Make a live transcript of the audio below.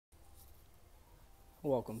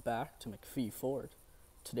Welcome back to MacPhee Ford.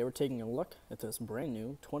 Today we're taking a look at this brand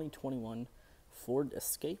new 2021 Ford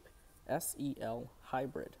Escape SEL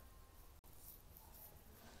Hybrid.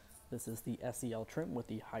 This is the SEL trim with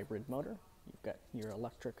the hybrid motor. You've got your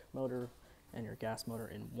electric motor and your gas motor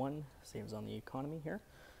in one, saves on the economy here.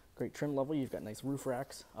 Great trim level, you've got nice roof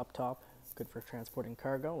racks up top, good for transporting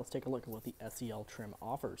cargo. Let's take a look at what the SEL trim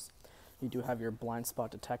offers. You do have your blind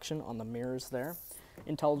spot detection on the mirrors there,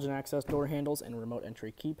 intelligent access door handles, and remote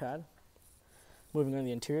entry keypad. Moving on to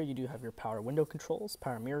the interior, you do have your power window controls,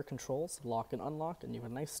 power mirror controls, lock and unlock, and you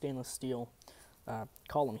have a nice stainless steel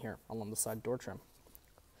column here along the side door trim.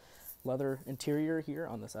 Leather interior here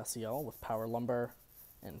on this SEL with power lumbar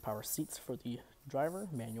and power seats for the driver,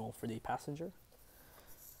 manual for the passenger.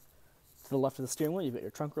 To the left of the steering wheel, you've got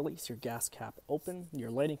your trunk release, your gas cap open, your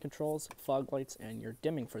lighting controls, fog lights, and your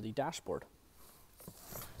dimming for the dashboard.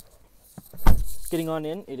 Getting on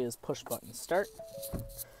in, it is push button start,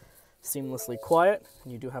 seamlessly quiet,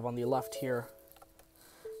 and you do have on the left here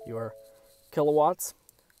your kilowatts,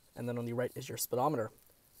 and then on the right is your speedometer.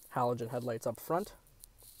 Halogen headlights up front.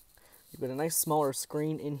 You've got a nice smaller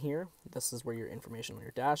screen in here. This is where your information on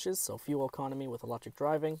your dash is, so fuel economy with electric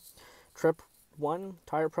driving, trip 1,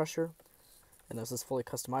 tire pressure, and this is fully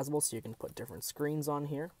customizable, so you can put different screens on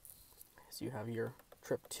here. So you have your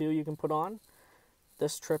trip 2 you can put on.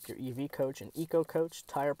 This trip, your EV coach and eco coach,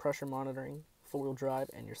 tire pressure monitoring, four-wheel drive,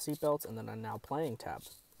 and your seatbelts, and then a now playing tab.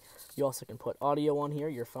 You also can put audio on here,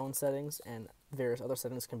 your phone settings, and various other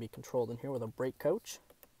settings can be controlled in here with a brake coach.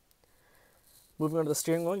 Moving on to the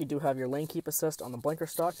steering wheel, you do have your lane keep assist on the blinker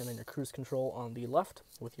stalk, and then your cruise control on the left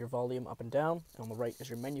with your volume up and down. And on the right is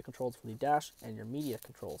your menu controls for the dash and your media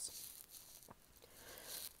controls.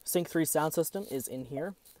 Sync 3 sound system is in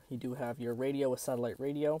here. You do have your radio with satellite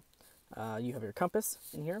radio. You have your compass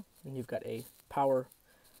in here, and you've got a power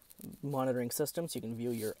monitoring system, so you can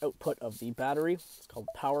view your output of the battery. It's called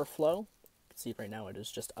Power Flow. You can see right now it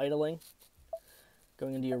is just idling.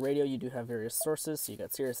 Going into your radio, you do have various sources, so you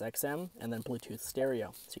got Sirius XM and then Bluetooth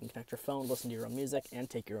stereo. So you can connect your phone, listen to your own music, and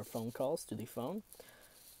take your own phone calls through the phone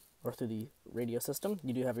or through the radio system.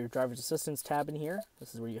 You do have your driver's assistance tab in here.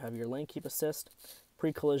 This is where you have your lane keep assist,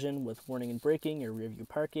 pre-collision with warning and braking, your rear view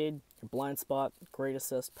park aid, your blind spot, grade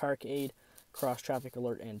assist, park aid, cross traffic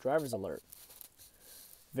alert, and driver's alert.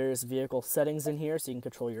 Various vehicle settings in here, so you can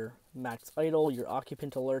control your max idle, your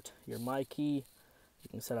occupant alert, your my key. You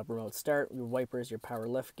can set up remote start, your wipers, your power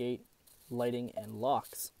lift gate, lighting, and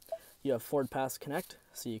locks. You have Ford Pass Connect,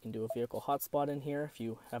 so you can do a vehicle hotspot in here if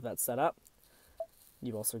you have that set up.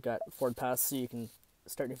 You've also got Ford Pass, so you can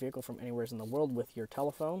start your vehicle from anywhere in the world with your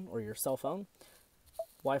telephone or your cell phone.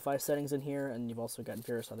 Wi-Fi settings in here, and you've also got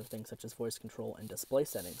various other things such as voice control and display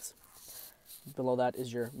settings. Below that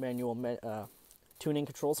is your manual tuning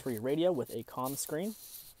controls for your radio with a comm screen.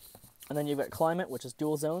 And then you've got climate, which is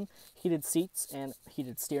dual zone, heated seats, and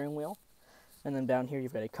heated steering wheel. And then down here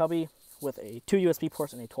you've got a cubby with two USB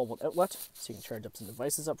ports and a 12-volt outlet, so you can charge up some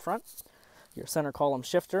devices up front. Your center column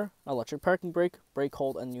shifter, electric parking brake, brake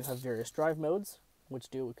hold, and you have various drive modes, which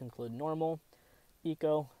do include normal,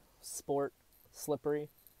 eco, sport, slippery,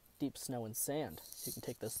 deep snow, and sand. So you can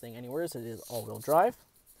take this thing anywhere, as it is all-wheel drive.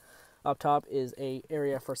 Up top is an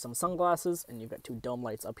area for some sunglasses, and you've got two dome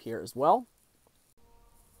lights up here as well.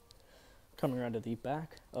 Coming around to the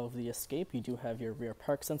back of the Escape, you do have your rear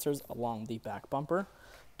park sensors along the back bumper,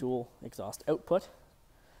 dual exhaust output.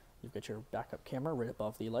 You've got your backup camera right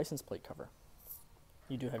above the license plate cover.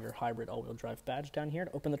 You do have your hybrid all-wheel drive badge down here.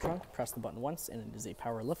 To open the trunk, press the button once, and it is a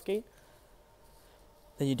power lift gate.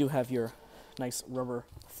 Then you do have your nice rubber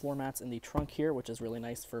floor mats in the trunk here, which is really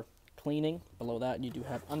nice for cleaning. Below that, you do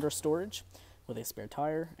have under storage with a spare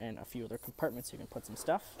tire and a few other compartments you can put some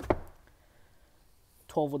stuff.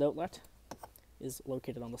 12-volt outlet is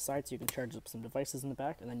located on the side, so you can charge up some devices in the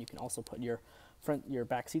back, and then you can also put your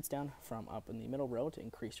back seats down from up in the middle row to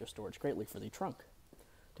increase your storage greatly for the trunk.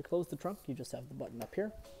 To close the trunk, you just have the button up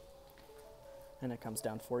here, and it comes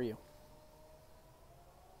down for you.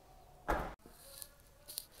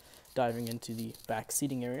 Diving into the back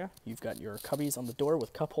seating area, you've got your cubbies on the door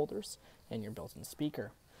with cup holders and your built-in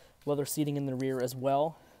speaker. Leather seating in the rear as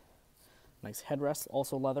well. Nice headrest,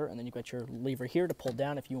 also leather, and then you've got your lever here to pull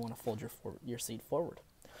down if you want to fold your seat forward.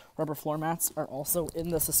 Rubber floor mats are also in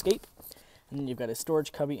this Escape. And then you've got a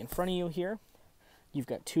storage cubby in front of you here. You've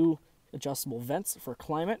got two adjustable vents for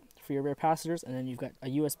climate for your rear passengers, and then you've got a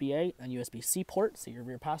USB-A and USB-C port, so your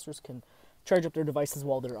rear passengers can charge up their devices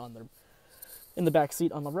while they're in the back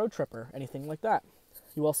seat on the road trip or anything like that.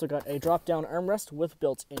 You also got a drop-down armrest with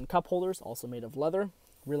built-in cup holders, also made of leather.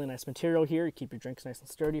 Really nice material here. You keep your drinks nice and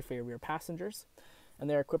sturdy for your rear passengers. and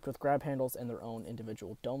they're equipped with grab handles and their own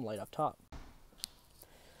individual dome light up top.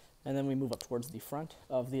 And then we move up towards the front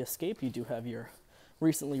of the Escape. You do have your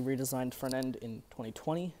recently redesigned front end in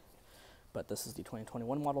 2020, but this is the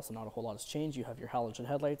 2021 model, so not a whole lot has changed. You have your halogen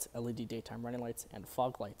headlights, LED daytime running lights, and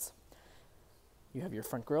fog lights. You have your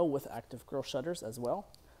front grille with active grille shutters as well.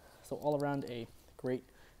 So all around a great,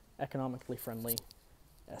 economically friendly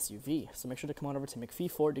SUV. So make sure to come on over to MacPhee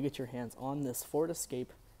Ford to get your hands on this Ford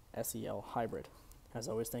Escape SEL Hybrid. As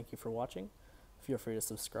always, thank you for watching. Feel free to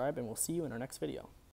subscribe, and we'll see you in our next video.